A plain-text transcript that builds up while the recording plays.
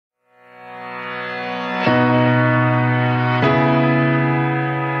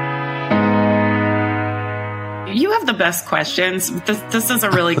the best questions. This is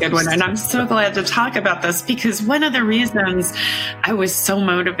a really good one. And I'm so glad to talk about this because one of the reasons I was so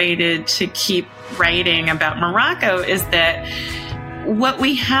motivated to keep writing about Morocco is that what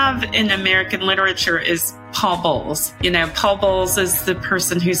we have in American literature is Paul Bowles. Paul Bowles is the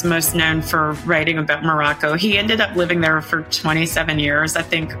person who's most known for writing about Morocco. He ended up living there for 27 years, I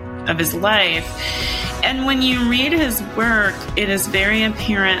think, of his life. And when you read his work, it is very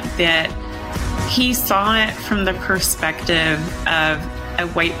apparent that he saw it from the perspective of a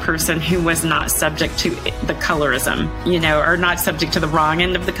white person who was not subject to the colorism, or not subject to the wrong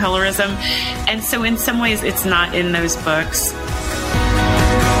end of the colorism. And so in some ways, it's not in those books.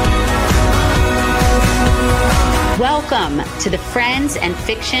 Welcome to the Friends and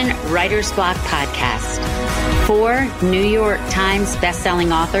Fiction Writer's Block podcast. 4 New York Times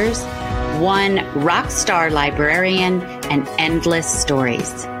bestselling authors, 1 rock star librarian, and endless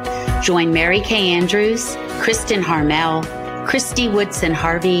stories. Join Mary Kay Andrews, Kristen Harmel, Christy Woodson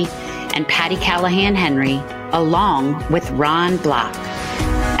Harvey, and Patty Callahan Henry, along with Ron Block.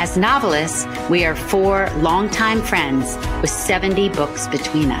 As novelists, we are 4 longtime friends with 70 books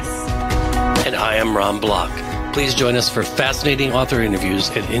between us. And I am Ron Block. Please join us for fascinating author interviews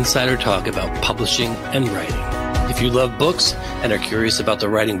and insider talk about publishing and writing. If you love books and are curious about the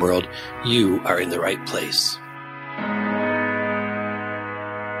writing world, you are in the right place.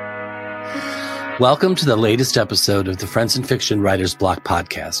 Welcome to the latest episode of the Friends and Fiction Writer's Block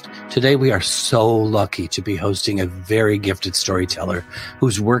podcast. Today, we are so lucky to be hosting a very gifted storyteller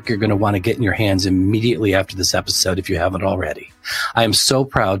whose work you're going to want to get in your hands immediately after this episode if you haven't already. I am so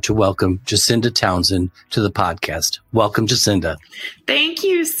proud to welcome Jacinda Townsend to the podcast. Welcome, Jacinda. Thank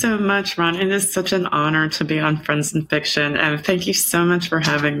you so much, Ron. It is such an honor to be on Friends and Fiction, and thank you so much for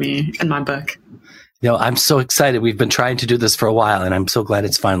having me in my book. I'm so excited. We've been trying to do this for a while, and I'm so glad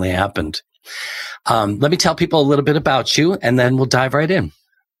it's finally happened. Let me tell people a little bit about you, and then we'll dive right in.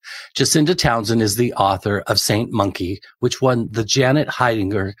 Jacinda Townsend is the author of Saint Monkey, which won the Janet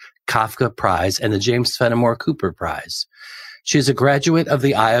Heidinger Kafka Prize and the James Fenimore Cooper Prize. She is a graduate of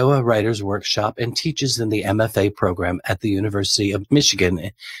the Iowa Writers Workshop and teaches in the MFA program at the University of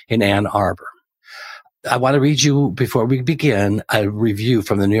Michigan in Ann Arbor. I want to read you, before we begin, a review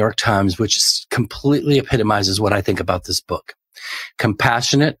from the New York Times, which completely epitomizes what I think about this book.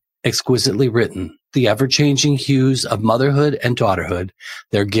 Compassionate, exquisitely written, the ever-changing hues of motherhood and daughterhood,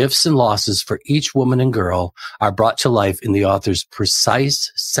 their gifts and losses for each woman and girl are brought to life in the author's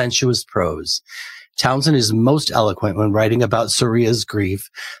precise, sensuous prose. Townsend is most eloquent when writing about Suria's grief,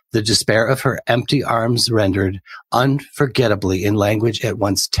 the despair of her empty arms rendered unforgettably in language at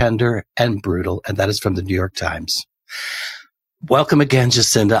once tender and brutal, and that is from the New York Times. Welcome again,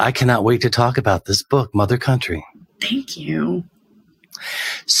 Jacinda. I cannot wait to talk about this book, Mother Country. Thank you.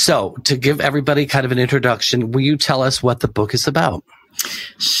 So, to give everybody kind of an introduction, will you tell us what the book is about?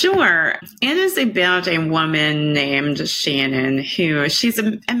 Sure. It is about a woman named Shannon she's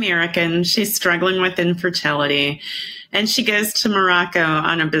American. She's struggling with infertility, and she goes to Morocco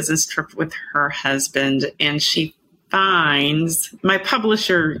on a business trip with her husband, and she finds, my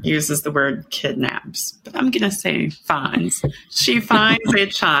publisher uses the word kidnaps, but I'm going to say finds. She finds a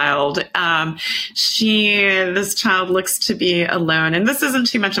child. This child looks to be alone, and this isn't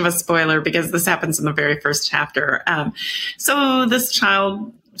too much of a spoiler because this happens in the very first chapter. So this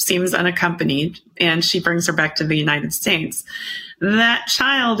child seems unaccompanied, and she brings her back to the United States. That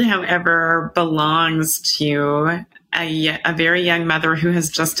child, however, belongs to a very young mother who has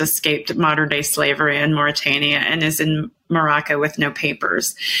just escaped modern-day slavery in Mauritania and is in Morocco with no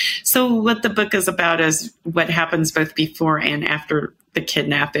papers. So what the book is about is what happens both before and after the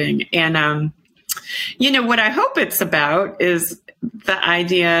kidnapping. And, what I hope it's about is the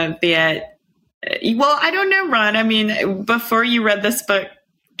idea that, I don't know, Ron. I mean, before you read this book,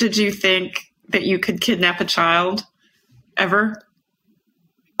 did you think that you could kidnap a child ever?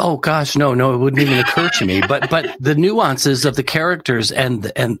 Oh gosh, no, it wouldn't even occur to me. But the nuances of the characters and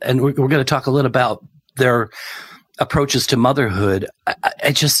we're going to talk a little about their approaches to motherhood.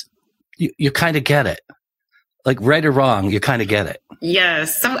 I just you kind of get it, like right or wrong, you kind of get it.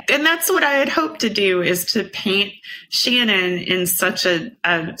 Yes, and that's what I had hoped to do, is to paint Shannon in such a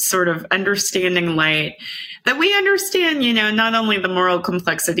sort of understanding light that we understand, not only the moral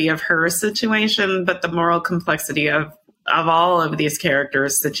complexity of her situation, but the moral complexity of all of these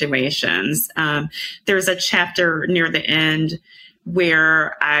characters' situations. There's a chapter near the end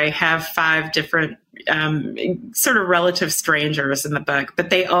where I have 5 different sort of relative strangers in the book, but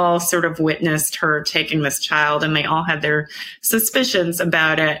they all sort of witnessed her taking this child, and they all had their suspicions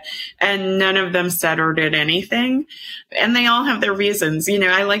about it, and none of them said or did anything. And they all have their reasons.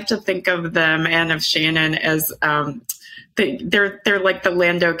 I like to think of them and of Shannon as they're like the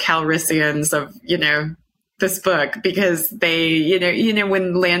Lando Calrissians of, this book, because they,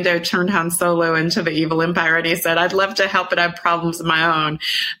 when Lando turned Han Solo into the evil empire and he said, I'd love to help, but I have problems of my own.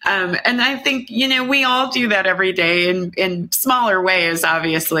 And I think, we all do that every day in smaller ways,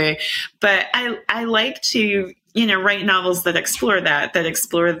 obviously. But I like to, write novels that explore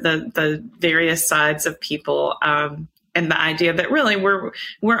explore the various sides of people. And the idea that really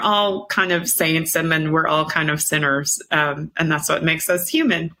we're all kind of saints, and then we're all kind of sinners. And that's what makes us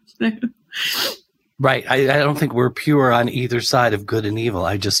human. Right. I don't think we're pure on either side of good and evil.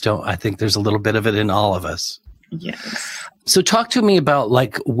 I just don't. I think there's a little bit of it in all of us. Yes. So talk to me about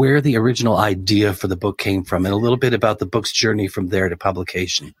where the original idea for the book came from, and a little bit about the book's journey from there to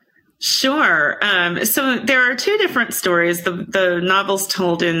publication. Sure. So there are two different stories. The novel's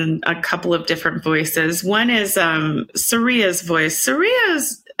told in a couple of different voices. One is Saria's voice. Saria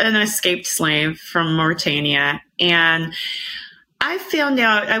is an escaped slave from Mauritania, and I found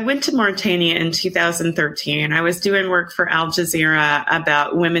out, I went to Mauritania in 2013. I was doing work for Al Jazeera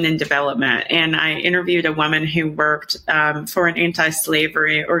about women in development, and I interviewed a woman who worked for an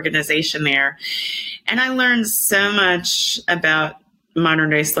anti-slavery organization there. And I learned so much about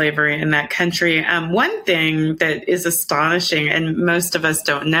modern-day slavery in that country. One thing that is astonishing, and most of us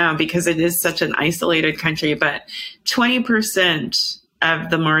don't know because it is such an isolated country, but 20% of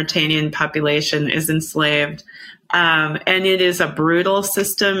the Mauritanian population is enslaved. And it is a brutal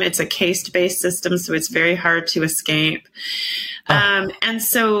system. It's a caste-based system, so it's very hard to escape. And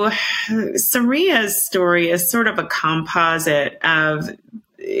so Saria's story is sort of a composite of,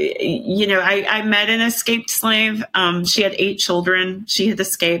 I met an escaped slave. She had 8 children. She had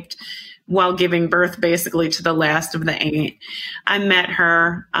escaped while giving birth basically to the last of the 8. I met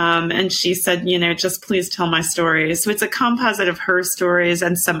her, and she said, just please tell my story. So it's a composite of her stories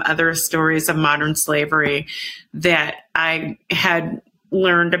and some other stories of modern slavery that I had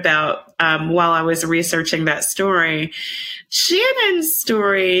learned about while I was researching that story. Shannon's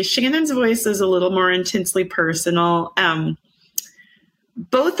voice is a little more intensely personal.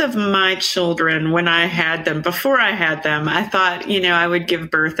 Both of my children, when I had them, before I had them, I thought, I would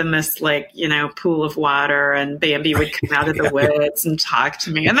give birth in this pool of water, and Bambi would come out of the woods and talk to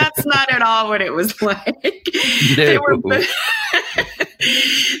me. And that's not at all what it was like. No.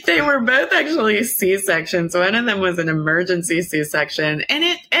 They were both actually C-sections. One of them was an emergency C-section. And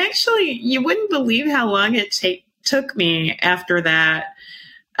it actually, you wouldn't believe how long it took me after that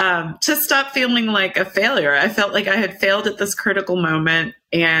to stop feeling like a failure. I felt like I had failed at this critical moment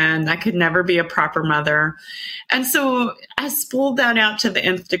and I could never be a proper mother. And so I spooled that out to the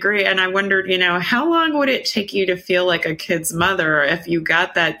nth degree. And I wondered, how long would it take you to feel like a kid's mother if you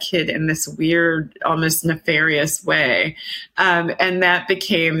got that kid in this weird, almost nefarious way? And that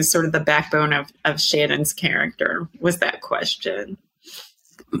became sort of the backbone of Shannon's character, was that question.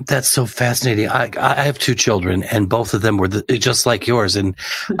 That's so fascinating. I have 2 children, and both of them were just like yours. And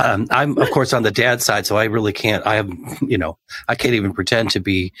I'm, of course, on the dad side, so I really can't. I can't even pretend to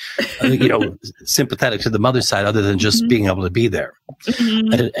be, sympathetic to the mother side, other than just being able to be there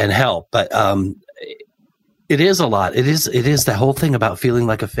and help. But it is a lot. It is the whole thing about feeling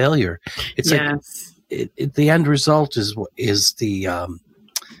like a failure. It's the end result is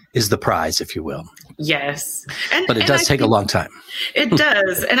the prize, if you will. Yes. But it does take a long time. It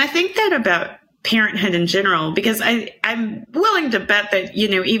does. And I think that about parenthood in general, because I'm willing to bet that,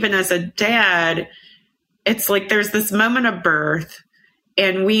 even as a dad, it's like there's this moment of birth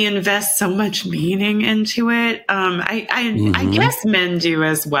and we invest so much meaning into it. I guess men do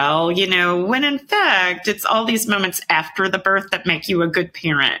as well, when in fact it's all these moments after the birth that make you a good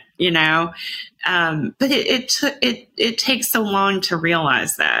parent, but it takes so long to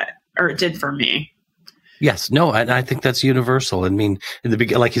realize that, or it did for me. Yes, no, and I think that's universal. I mean, in the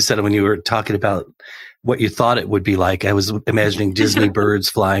beginning, like you said, when you were talking about what you thought it would be like, I was imagining Disney birds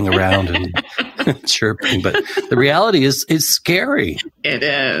flying around and chirping. But the reality is scary. It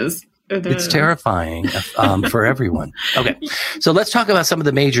is. It's terrifying for everyone. Okay, so let's talk about some of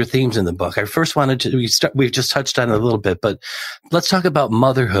the major themes in the book. I first wanted to we've just touched on it a little bit, but let's talk about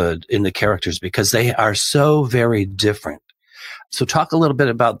motherhood in the characters, because they are so very different. So talk a little bit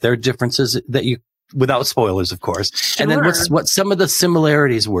about their differences that you, without spoilers, of course, Sure. And then what some of the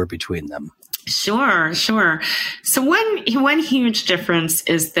similarities were between them. Sure. So one huge difference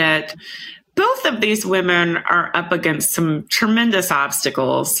is that both of these women are up against some tremendous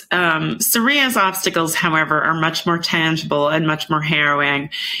obstacles. Saria's obstacles, however, are much more tangible and much more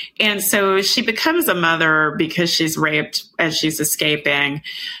harrowing. And so she becomes a mother because she's raped as she's escaping.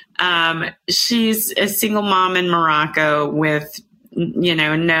 She's a single mom in Morocco with,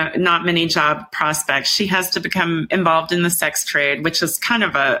 not many job prospects. She has to become involved in the sex trade, which is kind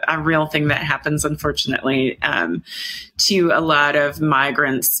of a real thing that happens, unfortunately, to a lot of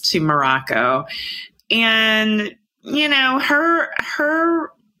migrants to Morocco. And,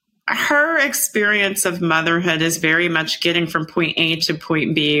 her experience of motherhood is very much getting from point A to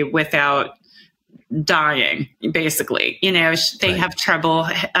point B without dying, basically. They have trouble.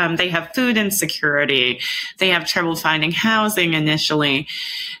 They have food insecurity. They have trouble finding housing initially.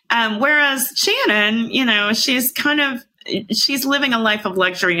 Whereas Shannon, she's living a life of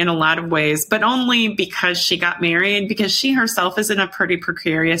luxury in a lot of ways, but only because she got married, because she herself is in a pretty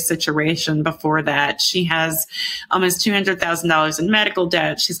precarious situation before that. She has almost $200,000 in medical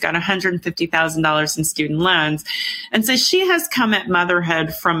debt. She's got $150,000 in student loans. And so she has come at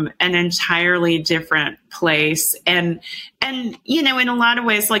motherhood from an entirely different place. And in a lot of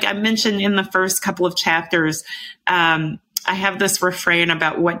ways, like I mentioned in the first couple of chapters, I have this refrain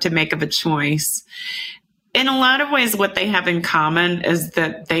about what to make of a choice. In a lot of ways, what they have in common is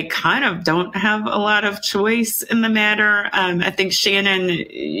that they kind of don't have a lot of choice in the matter. I think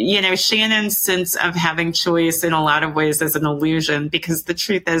Shannon's sense of having choice in a lot of ways is an illusion, because the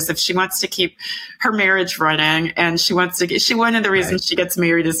truth is, if she wants to keep her marriage running, and one of the reasons she gets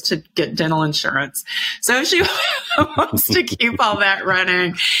married is to get dental insurance. So if she wants to keep all that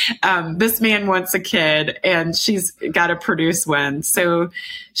running, this man wants a kid, and she's got to produce one. So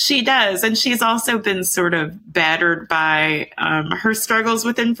she does. And she's also been sort of battered by her struggles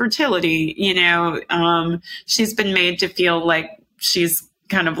with infertility. She's been made to feel like she's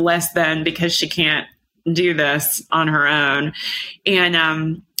kind of less than because she can't do this on her own.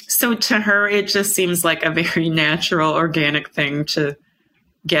 And so to her, it just seems like a very natural, organic thing to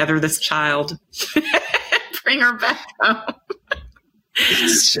gather this child, bring her back home.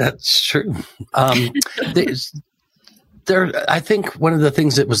 That's true. I think one of the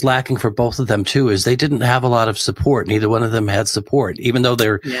things that was lacking for both of them, too, is they didn't have a lot of support. Neither one of them had support. Even though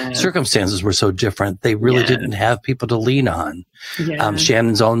their circumstances were so different, they really didn't have people to lean on. Yeah.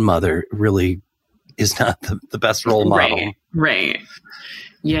 Shannon's own mother really is not the best role model. Right.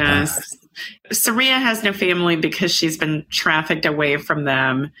 Yes. Saria has no family because she's been trafficked away from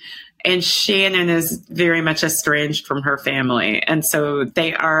them. And Shannon is very much estranged from her family. And so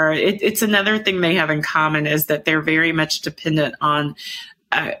they are, it's another thing they have in common is that they're very much dependent on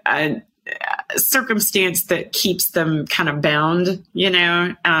a circumstance that keeps them kind of bound,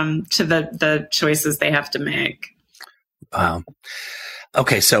 to the choices they have to make. Wow.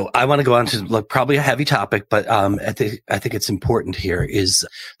 Okay, so I want to go on to probably a heavy topic, but I think it's important here is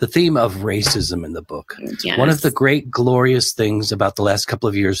the theme of racism in the book. Yes. One of the great glorious things about the last couple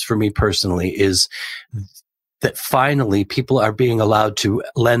of years for me personally is that finally people are being allowed to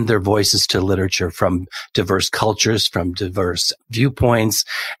lend their voices to literature from diverse cultures, from diverse viewpoints,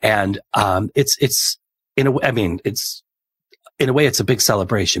 and it's in a way, in a way, it's a big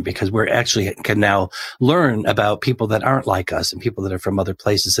celebration because we're actually can now learn about people that aren't like us and people that are from other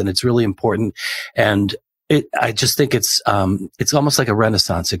places. And it's really important. And I just think it's almost like a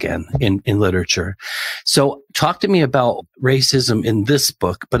renaissance again in literature. So talk to me about racism in this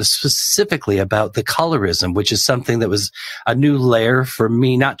book, but specifically about the colorism, which is something that was a new layer for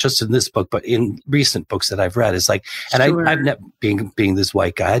me, not just in this book, but in recent books that I've read. It's like, and I've never, being this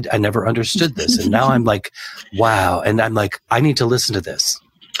white guy, I never understood this. And now I'm like, wow. And I'm like, I need to listen to this.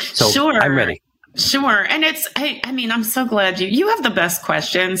 So I'm ready. Sure. And I'm so glad you have the best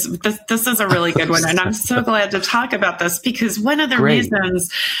questions. This is a really good one. And I'm so glad to talk about this because one of the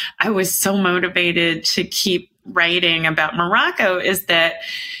reasons I was so motivated to keep writing about Morocco is that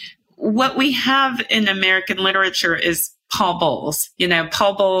what we have in American literature is Paul Bowles.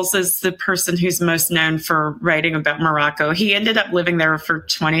 Paul Bowles is the person who's most known for writing about Morocco. He ended up living there for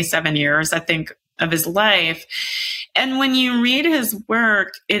 27 years, I think, of his life. And when you read his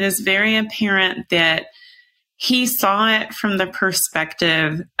work, it is very apparent that he saw it from the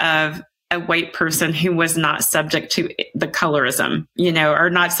perspective of a white person who was not subject to the colorism, or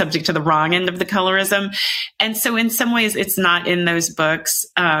not subject to the wrong end of the colorism. And so in some ways, it's not in those books.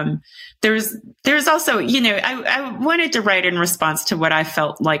 There's also, I wanted to write in response to what I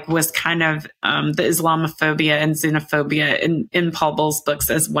felt like was kind of the Islamophobia and xenophobia in Paul Bowles'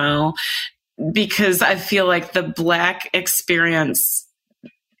 books as well. Because I feel like the Black experience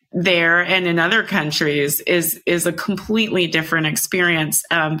there and in other countries is a completely different experience.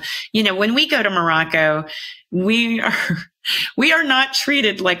 When we go to Morocco, we are not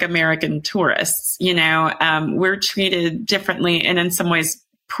treated like American tourists. We're treated differently and in some ways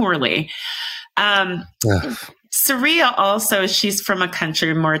poorly. Saria also, she's from a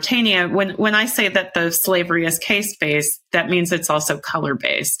country, Mauritania. When I say that the slavery is caste-based, that means it's also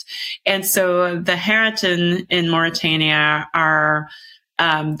color-based. And so the Haratin in Mauritania are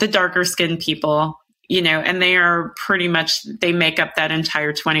the darker skinned people, and they are pretty much, they make up that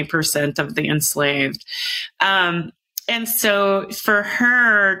entire 20% of the enslaved. And so for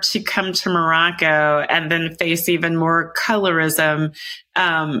her to come to Morocco and then face even more colorism,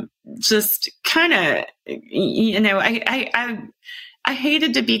 just kind of, I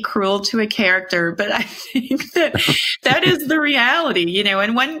hated to be cruel to a character, but I think that is the reality,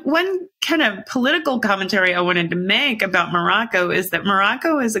 and one kind of political commentary I wanted to make about Morocco is that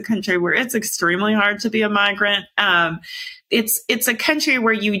Morocco is a country where it's extremely hard to be a migrant. It's a country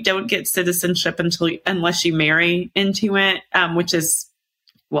where you don't get citizenship unless you marry into it, which is,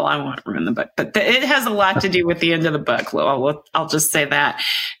 well, I won't ruin the book, but it has a lot to do with the end of the book. I'll just say that.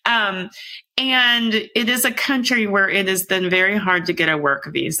 And it is a country where it is then very hard to get a work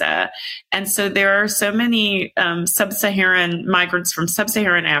visa. And so there are so many sub-Saharan migrants from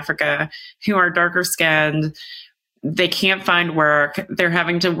sub-Saharan Africa who are darker skinned. They can't find work. They're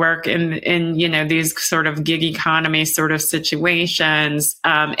having to work in these sort of gig economy sort of situations.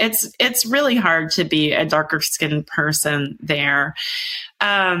 It's really hard to be a darker skinned person there.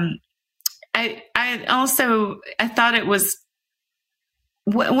 I thought it was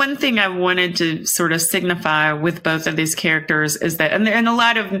one thing I wanted to sort of signify with both of these characters is that, and a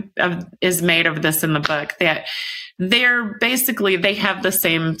lot of is made of this in the book, that they have the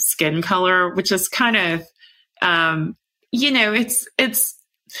same skin color, which is kind of, it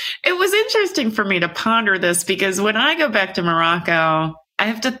was interesting for me to ponder this because when I go back to Morocco, I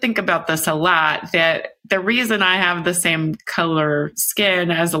have to think about this a lot, that the reason I have the same color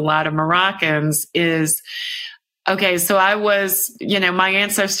skin as a lot of Moroccans is, okay, so I was, my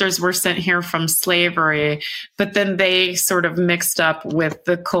ancestors were sent here from slavery, but then they sort of mixed up with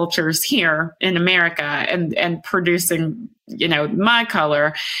the cultures here in America and producing, my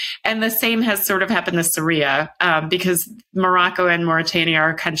color. And the same has sort of happened to Saria, because Morocco and Mauritania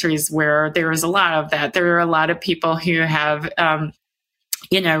are countries where there is a lot of that. There are a lot of people who have,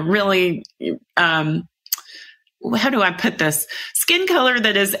 really, how do I put this? Skin color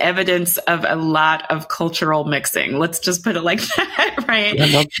that is evidence of a lot of cultural mixing. Let's just put it like that, right?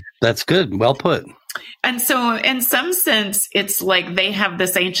 Yeah, well, that's good. Well put. And so in some sense, it's like they have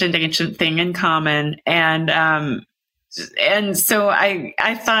this ancient thing in common. And so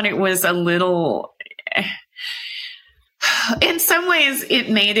I thought it was a little, in some ways, it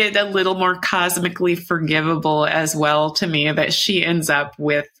made it a little more cosmically forgivable as well to me that she ends up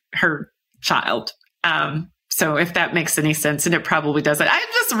with her child. So if that makes any sense, and it probably doesn't, I'm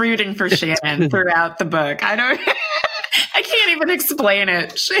just rooting for Shannon throughout the book. I can't even explain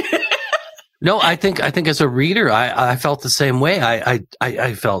it. No, I think as a reader, I felt the same way.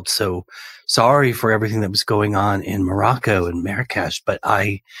 I felt so sorry for everything that was going on in Morocco and Marrakesh, but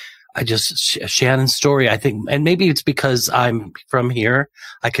Shannon's story, I think, and maybe it's because I'm from here,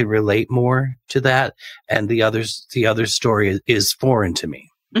 I could relate more to that, and the other story is foreign to me.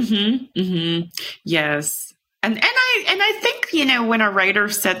 Mm-hmm. Mm-hmm. Yes. And I think, when a writer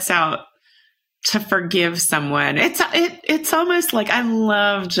sets out to forgive someone, it's almost like, I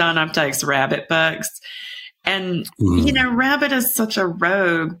love John Updike's Rabbit books. And, Rabbit is such a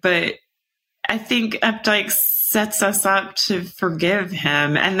rogue, but I think Updike sets us up to forgive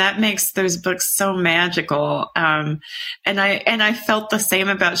him. And that makes those books so magical. And I felt the same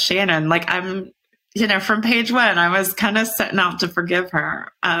about Shannon. Like I'm, from page one, I was kind of setting out to forgive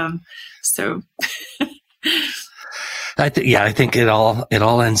her. So I think it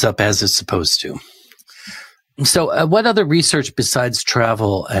all ends up as it's supposed to. So what other research besides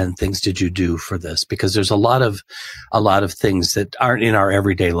travel and things did you do for this? Because there's a lot of things that aren't in our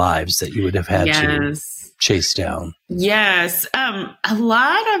everyday lives that you would have had to chase down. Yes. A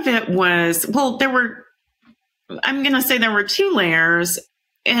lot of it was, there were two layers.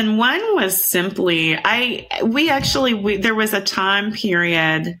 And one was simply, there was a time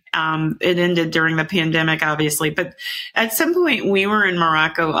period, it ended during the pandemic, obviously, but at some point we were in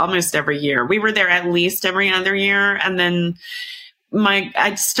Morocco almost every year. We were there at least every other year. And then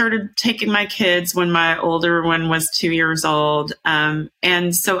I started taking my kids when my older one was 2 years old.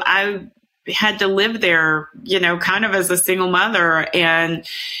 And so I had to live there, kind of as a single mother. And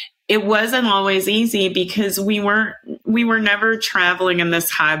it wasn't always easy because we were never traveling in this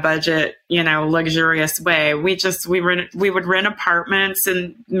high budget, luxurious way. We would rent apartments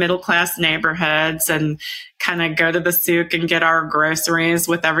in middle class neighborhoods and kind of go to the souk and get our groceries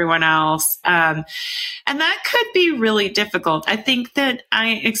with everyone else. And that could be really difficult. I think that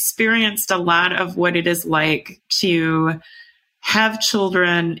I experienced a lot of what it is like to have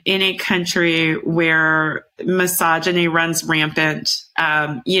children in a country where misogyny runs rampant.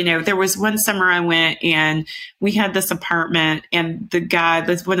 There was one summer I went and we had this apartment, and the guy,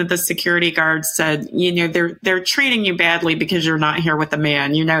 one of the security guards said, they're treating you badly because you're not here with a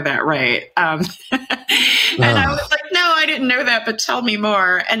man. You know that, right? And I was like, no, I didn't know that, but tell me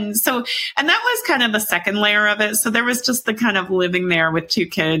more. And that was kind of the second layer of it. So there was just the kind of living there with two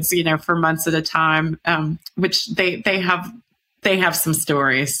kids, for months at a time, which they have some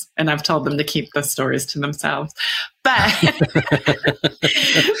stories, and I've told them to keep the stories to themselves. But the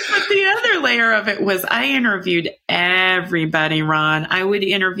other layer of it was I interviewed everybody, Ron. I would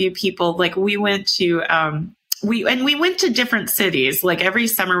interview people. Like we went to we went to different cities. Like every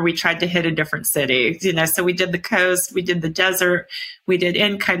summer we tried to hit a different city. So we did the coast, we did the desert, we did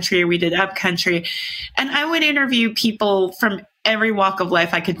in country, we did up country, and I would interview people from every walk of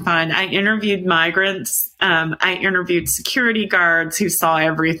life I could find. I interviewed migrants. I interviewed security guards who saw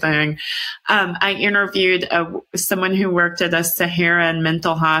everything. I interviewed someone who worked at a Saharan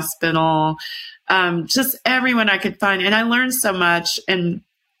mental hospital. Just everyone I could find. And I learned so much. And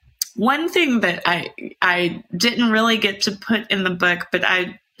one thing that I didn't really get to put in the book, but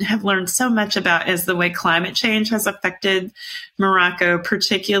I have learned so much about is the way climate change has affected Morocco,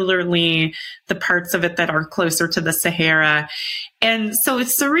 particularly the parts of it that are closer to the Sahara. And so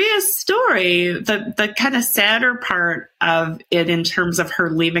it's Saria's story, the kind of sadder part of it in terms of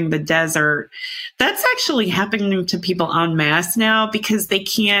her leaving the desert. That's actually happening to people en masse now because they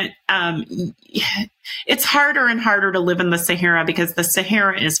can't, it's harder and harder to live in the Sahara because the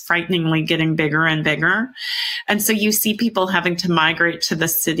Sahara is frighteningly getting bigger and bigger. And so you see people having to migrate to the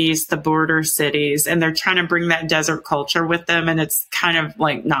cities, the border cities, and they're trying to bring that desert culture with them. And it's kind of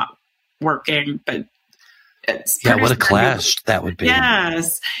like not working, but what a clash that would be.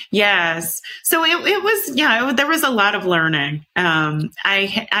 Yes. So it was, there was a lot of learning.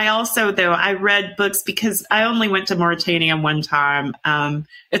 I also, though, I read books because I only went to Mauritania one time.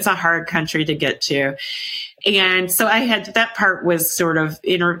 It's a hard country to get to. And so that part was sort of,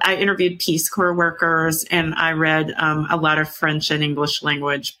 I interviewed Peace Corps workers, and I read a lot of French and English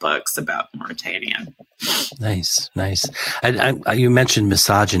language books about Mauritania. Nice. You mentioned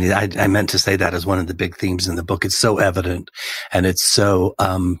misogyny. I meant to say that as one of the big themes in the book. It's so evident and it's so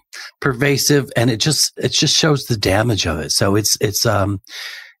pervasive, and it just shows the damage of it. So it's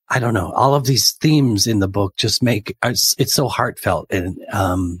I don't know. All of these themes in the book just make it's so heartfelt, and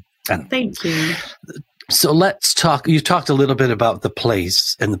thank you. So let's talk. You talked a little bit about the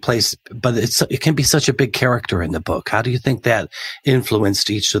place, but it can be such a big character in the book. How do you think that influenced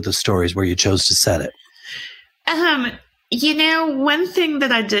each of the stories where you chose to set it? One thing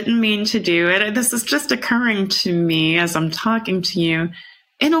that I didn't mean to do, and this is just occurring to me as I'm talking to you,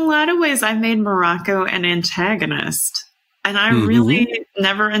 in a lot of ways, I made Morocco an antagonist. And I really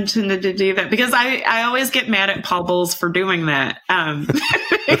never intended to do that because I always get mad at Paul Bowles for doing that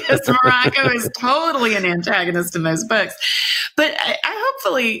because Morocco is totally an antagonist in those books. But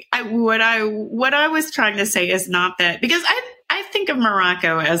what I was trying to say is not that, because I think of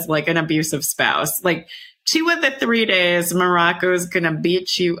Morocco as like an abusive spouse. Like 2 of the 3 days, Morocco is going to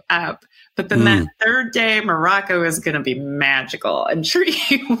beat you up. But then that third day, Morocco is going to be magical and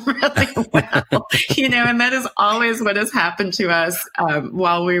treat you really well, and that is always what has happened to us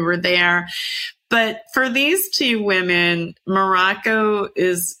while we were there. But for these 2 women, Morocco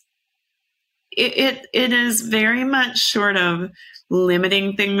is, it is very much sort of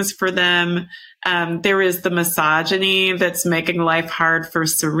limiting things for them. There is the misogyny that's making life hard for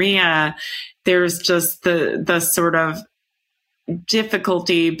Saria. There's just the sort of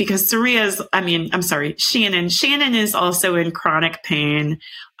difficulty because Shannon is also in chronic pain.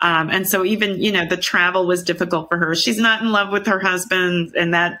 And so even, the travel was difficult for her. She's not in love with her husband,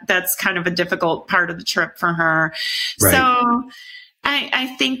 and that's kind of a difficult part of the trip for her. Right. So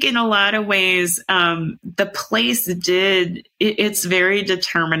I think in a lot of ways, the place it's very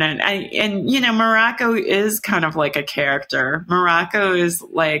determinant. Morocco is kind of like a character. Morocco is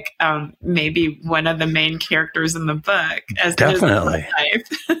like maybe one of the main characters in the book. Definitely.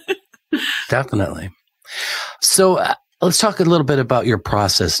 Definitely. So let's talk a little bit about your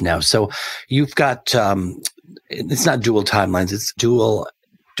process now. So you've got, it's not dual timelines, it's dual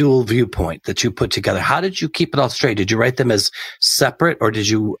dual viewpoint that you put together. How did you keep it all straight? Did you write them as separate, or did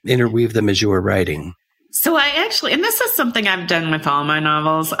you interweave them as you were writing? So I actually, and this is something I've done with all my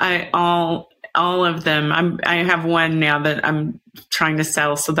novels. All of them. I have one now that I'm trying to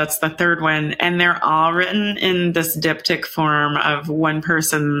sell, so that's the third one, and they're all written in this diptych form of one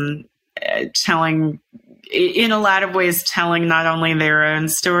person telling, in a lot of ways, telling not only their own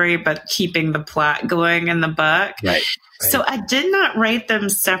story but keeping the plot going in the book. Right. So I did not write them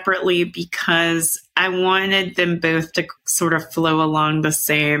separately because I wanted them both to sort of flow along the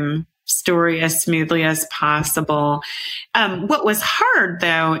same story as smoothly as possible. What was hard,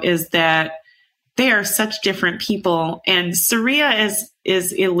 though, is that they are such different people, and Saria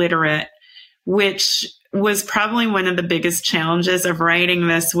is illiterate, which was probably one of the biggest challenges of writing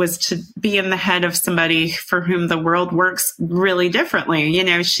this, was to be in the head of somebody for whom the world works really differently. You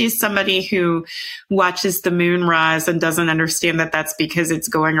know, she's somebody who watches the moon rise and doesn't understand that that's because it's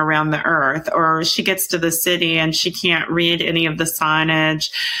going around the earth, or she gets to the city and she can't read any of the signage.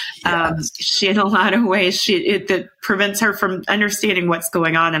 Yes. She, in a lot of ways, that prevents her from understanding what's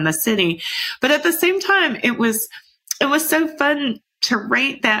going on in the city. But at the same time, it was so fun to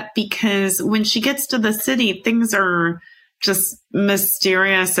write that, because when she gets to the city, things are just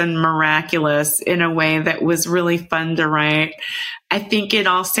mysterious and miraculous in a way that was really fun to write. I think it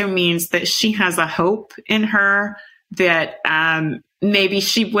also means that she has a hope in her that maybe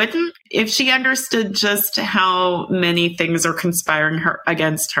she wouldn't if she understood just how many things are conspiring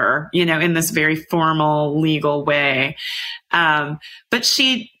against her, you know, in this very formal legal way. But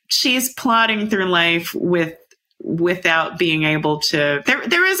she's plodding through life without being able to,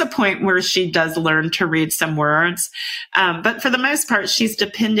 there is a point where she does learn to read some words. But for the most part, she's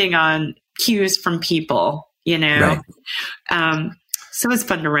depending on cues from people, you know? Right. So it's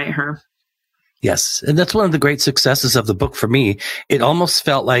fun to write her. Yes. And that's one of the great successes of the book for me. It almost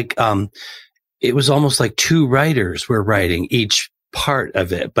felt like, it was almost like two writers were writing each part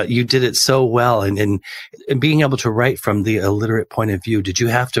of it, but you did it so well. And being able to write from the illiterate point of view, did you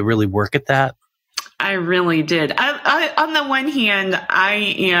have to really work at that? I really did. I on the one hand,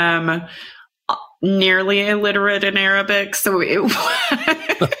 I am nearly illiterate in Arabic, so it wasn't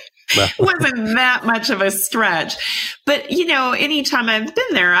that much of a stretch. But, you know, anytime I've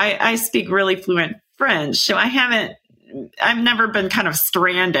been there, I speak really fluent French. So I've never been kind of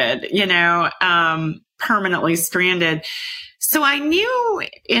stranded, you know, permanently stranded. So I knew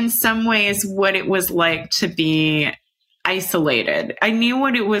in some ways what it was like to be isolated. I knew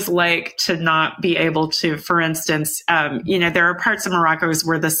what it was like to not be able to, for instance, you know, there are parts of Morocco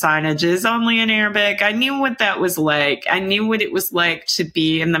where the signage is only in Arabic. I knew what that was like. I knew what it was like to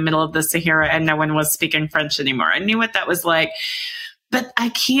be in the middle of the Sahara and no one was speaking French anymore. I knew what that was like, but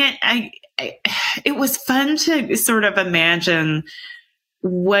it was fun to sort of imagine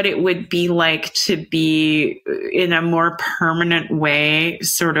what it would be like to be in a more permanent way,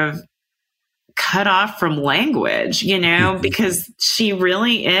 sort of cut off from language, you know, because she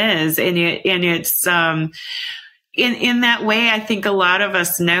really is. And it's, in that way, I think a lot of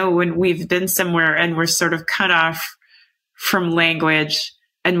us know when we've been somewhere and we're sort of cut off from language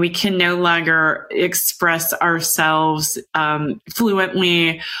and we can no longer express ourselves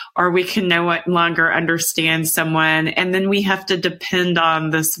fluently, or we can no longer understand someone. And then we have to depend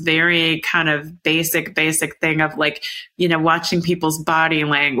on this very kind of basic thing of, like, you know, watching people's body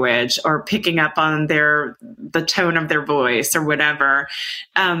language or picking up on the tone of their voice or whatever.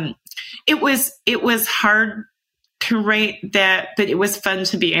 It was hard to write that, but it was fun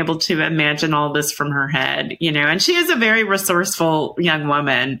to be able to imagine all this from her head, you know. And she is a very resourceful young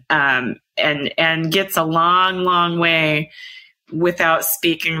woman, and gets a long way without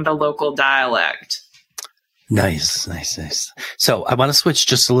speaking the local dialect. Nice. So I want to switch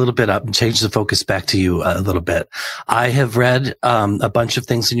just a little bit up and change the focus back to you a little bit. I have read a bunch of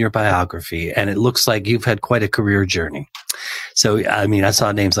things in your biography, and it looks like you've had quite a career journey. So, I mean, I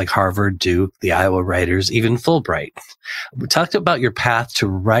saw names like Harvard, Duke, the Iowa Writers, even Fulbright. We talked about your path to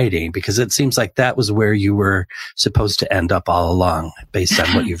writing, because it seems like that was where you were supposed to end up all along based on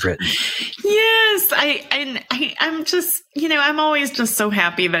what you've written. Yes. I'm just, you know, I'm always just so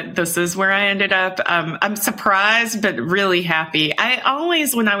happy that this is where I ended up. I'm surprised, but really happy. I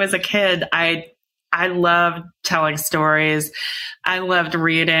always, when I was a kid, I loved telling stories. I loved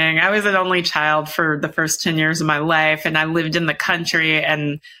reading. I was an only child for the first 10 years of my life, and I lived in the country,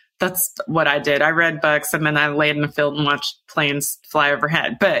 and that's what I did. I read books, and then I laid in the field and watched planes fly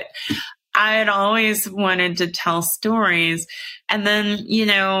overhead. But I had always wanted to tell stories. And then, you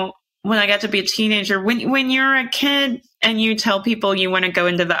know, when I got to be a teenager, when you're a kid and you tell people you want to go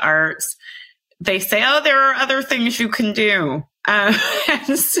into the arts, they say, oh, there are other things you can do. And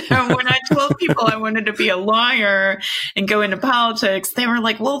so when I told people I wanted to be a lawyer and go into politics, they were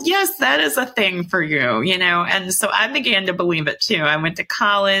like, well, yes, that is a thing for you, you know? And so I began to believe it too. I went to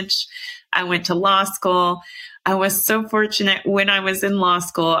college. I went to law school. I was so fortunate when I was in law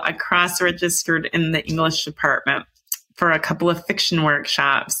school, I cross-registered in the English department for a couple of fiction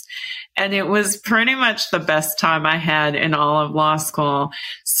workshops. And it was pretty much the best time I had in all of law school.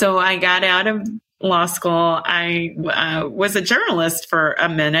 So I got out of law school. I was a journalist for a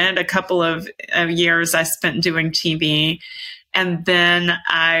minute, a couple of years I spent doing TV. And then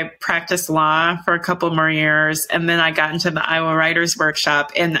I practiced law for a couple more years. And then I got into the Iowa Writers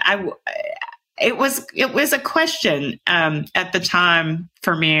Workshop. And it was a question at the time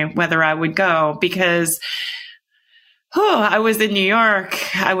for me whether I would go, because I was in New York.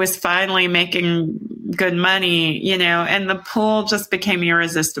 I was finally making good money, you know, and the pull just became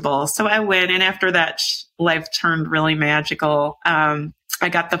irresistible. So I went, and after that, life turned really magical. I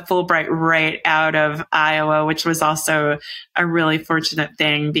got the Fulbright right out of Iowa, which was also a really fortunate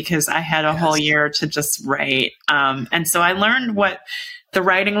thing because I had a whole year to just write. And so I learned what the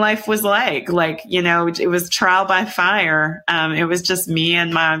writing life was like, you know, it was trial by fire. It was just me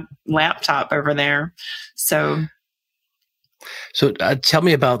and my laptop over there. So tell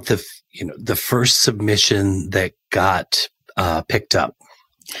me about the first submission that got picked up.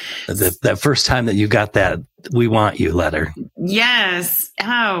 The first time that you got that "We Want You" letter. Yes.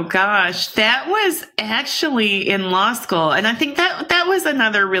 Oh gosh, that was actually in law school, and I think that was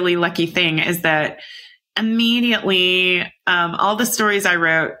another really lucky thing is that immediately all the stories I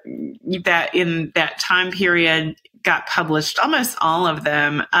wrote that in that time period got published, almost all of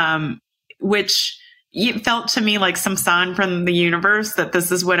them, which it felt to me like some sign from the universe that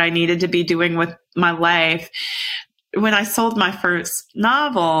this is what I needed to be doing with my life. When I sold my first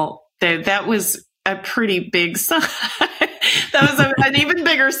novel, that was a pretty big sign. That was an even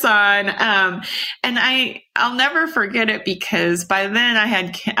bigger sign. And I'll never forget it because by then I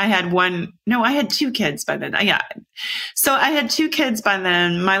had two kids by then. Yeah. So I had two kids by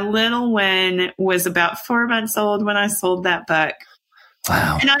then. My little one was about 4 months old when I sold that book.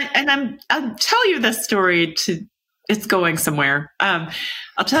 Wow. I'll tell you this story it's going somewhere.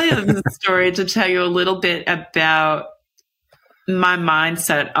 I'll tell you this story to tell you a little bit about my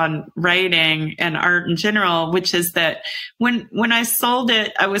mindset on writing and art in general, which is that when I sold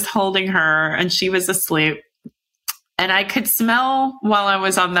it, I was holding her and she was asleep. And I could smell while I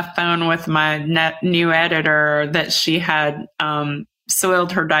was on the phone with my new editor that she had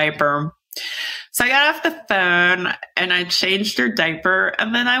soiled her diaper. So I got off the phone and I changed her diaper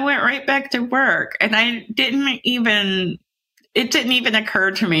and then I went right back to work. And it didn't even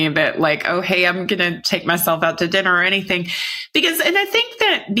occur to me that oh, hey, I'm going to take myself out to dinner or anything. And I think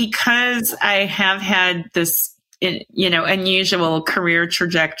that because I have had this, unusual career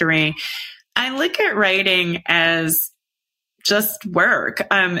trajectory, I look at writing as just work.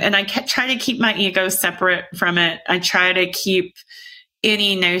 And I try to keep my ego separate from it. I try to keep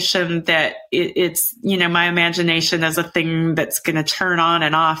any notion that it's, my imagination as a thing that's going to turn on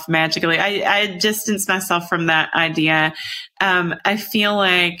and off magically. I distance myself from that idea. I feel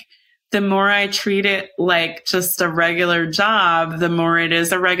like the more I treat it like just a regular job, the more it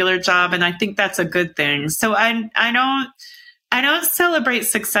is a regular job. And I think that's a good thing. So I don't celebrate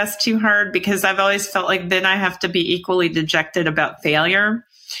success too hard because I've always felt like then I have to be equally dejected about failure.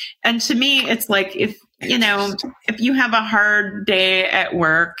 And to me, it's like if you have a hard day at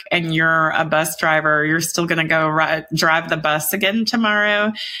work and you're a bus driver, you're still going to go drive the bus again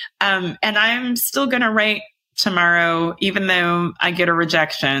tomorrow. And I'm still going to write tomorrow, even though I get a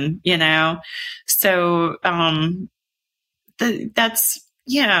rejection, So that's,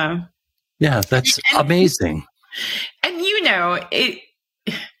 yeah. Yeah, that's amazing. And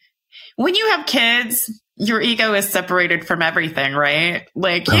when you have kids, your ego is separated from everything, right?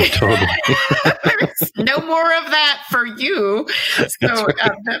 Totally. There's no more of that for you. So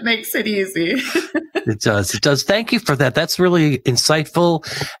right. That makes it easy. It does. Thank you for that. That's really insightful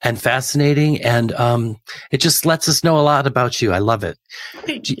and fascinating. And it just lets us know a lot about you. I love it.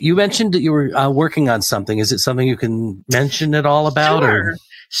 You mentioned that you were working on something. Is it something you can mention at all about?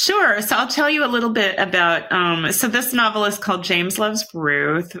 Sure. So I'll tell you a little bit about, so this novel is called James Loves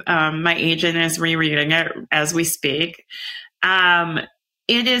Ruth. My agent is rereading it as we speak.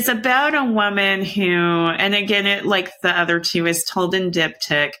 It is about a woman who, and again, it, like the other two, is told in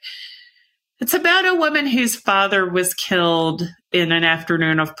diptych. It's about a woman whose father was killed in an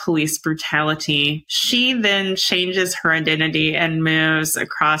afternoon of police brutality. She then changes her identity and moves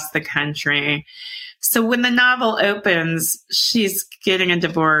across the country. So when the novel opens, she's getting a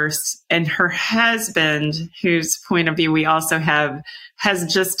divorce, and her husband, whose point of view we also have,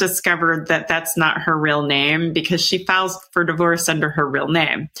 has just discovered that that's not her real name because she files for divorce under her real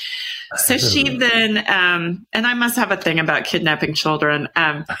name. So she then, and I must have a thing about kidnapping children.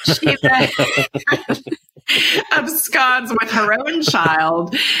 She then absconds with her own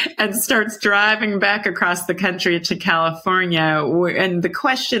child and starts driving back across the country to California. And the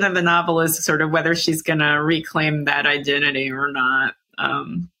question of the novel is sort of whether she's going to reclaim that identity or not.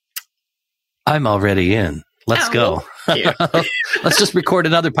 I'm already in. Let's go. Let's just record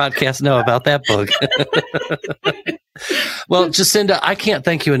another podcast now about that book. Well, Jacinda, I can't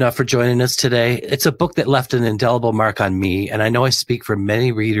thank you enough for joining us today. It's a book that left an indelible mark on me, and I know I speak for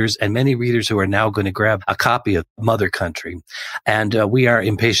many readers and many readers who are now going to grab a copy of Mother Country. And we are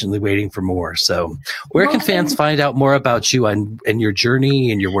impatiently waiting for more. So where can fans find out more about you and your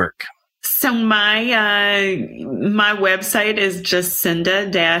journey and your work? So my website is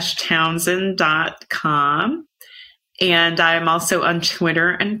jacinda-townsend.com, and I'm also on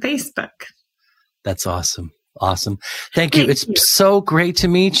Twitter and Facebook. That's awesome. Awesome. Thank you. It's so great to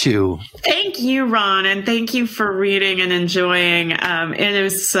meet you. Thank you, Ron, and thank you for reading and enjoying. It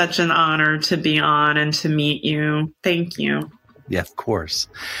is such an honor to be on and to meet you. Thank you. Yeah, of course.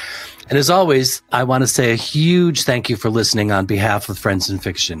 And as always, I want to say a huge thank you for listening on behalf of Friends in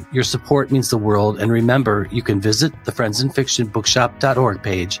Fiction. Your support means the world. And remember, you can visit the Friends in Fiction bookshop.org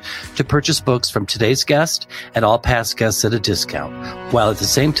page to purchase books from today's guest and all past guests at a discount, while at the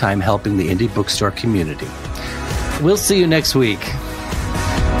same time helping the indie bookstore community. We'll see you next week.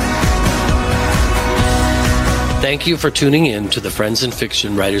 Thank you for tuning in to the Friends in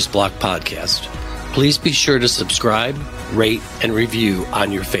Fiction Writer's Block podcast. Please be sure to subscribe, rate, and review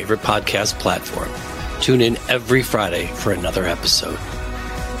on your favorite podcast platform. Tune in every Friday for another episode.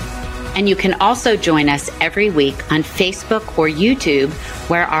 And you can also join us every week on Facebook or YouTube,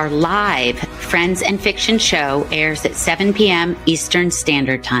 where our live Friends and Fiction show airs at 7 p.m. Eastern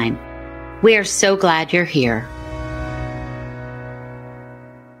Standard Time. We are so glad you're here.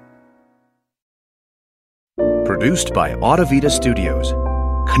 Produced by Audavita Studios.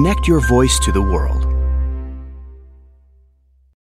 Connect your voice to the world.